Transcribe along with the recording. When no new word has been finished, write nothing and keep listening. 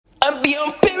I be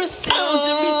on parasails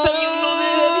every time, you know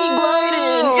that I be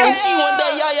gliding. If you want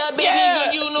that yah yah, baby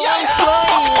girl, you know I'm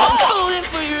trying. I'm falling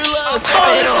for your love,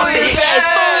 falling for your best,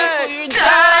 falling for your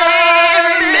diamonds.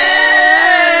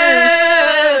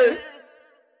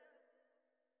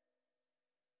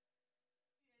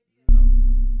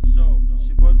 So,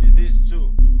 she bought me this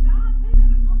too. Stop putting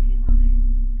those little kids on there.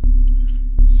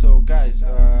 So guys,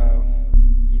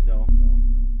 you know,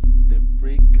 the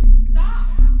freak.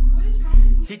 Stop. What is wrong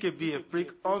with you? He could be a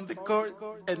freak on the court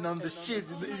and on the shit,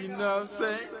 you know what I'm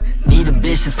saying? Need a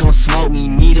bitch that's gon' smoke me.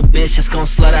 Need a bitch that's gon'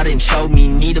 slut out and choke me.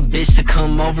 Need a bitch to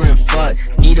come over and fuck.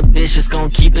 Need a bitch that's gon'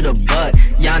 keep it a butt.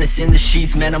 Giannis in the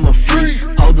sheets, man, I'm a freak.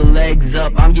 Hold the legs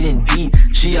up, I'm getting deep.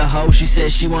 She a hoe, she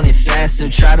said she want it faster.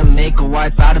 Try to make a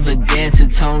wife out of a dancer.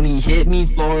 Tony hit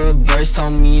me for a verse,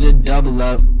 told me to double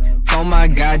up. Told my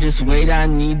guy just wait, I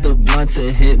need the blunt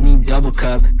to hit me double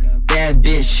cup. Bad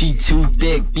bitch, she too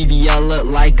thick, BBL look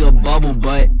like a bubble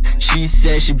butt. She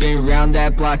said she been around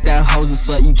that block, that hoe's a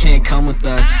slut, you can't come with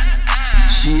us.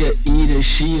 She a eater,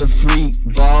 she a freak,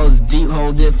 balls deep,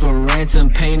 hold it for ransom,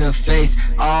 paint her face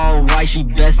all white, she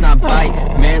best not bite.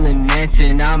 Marilyn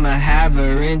Manson, I'ma have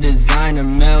her in designer.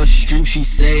 Mel Streep, she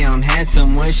say I'm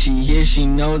handsome, when she here she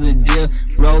know the deal.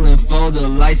 Rolling for the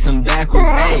lights, I'm backwards,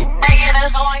 ayy. Making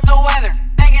it so like the weather,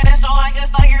 making it so like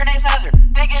just like your name's Heather,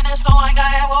 making it so like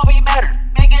I will be better,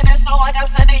 making it so like I'm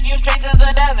sending you straight to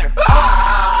the nether.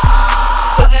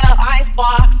 Cooking up ice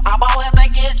blocks, I'm all in the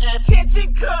kitchen.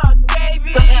 Kitchen cook,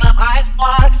 baby. Cooking up ice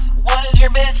blocks, what is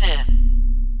your bitchin'?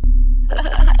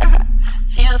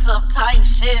 She is some tight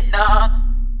shit, dog.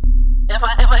 If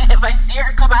I see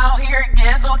her come out here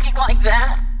again looking like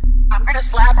that, I'm gonna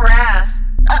slap her ass.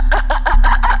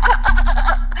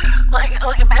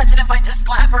 like imagine if I just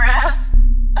slap her ass.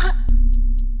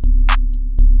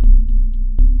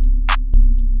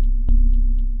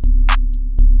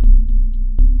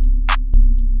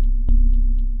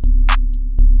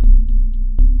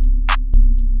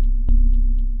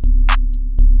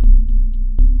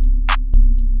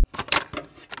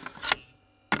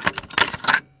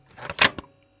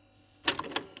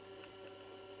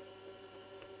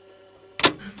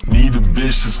 Need a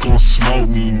bitch that's gon' smoke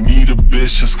me. Need a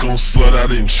bitch that's gon' slut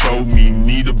out and choke me.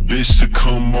 Need a bitch to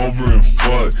come over and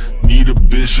fuck. Need a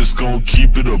bitch that's gon'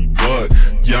 keep it a butt.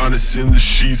 Giannis in the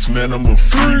sheets, man, I'm a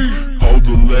freak. Hold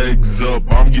the legs up,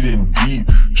 I'm getting deep.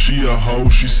 She a hoe,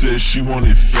 she said she want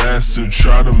it faster.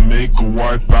 Try to make a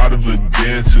wife out of a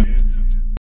dancer.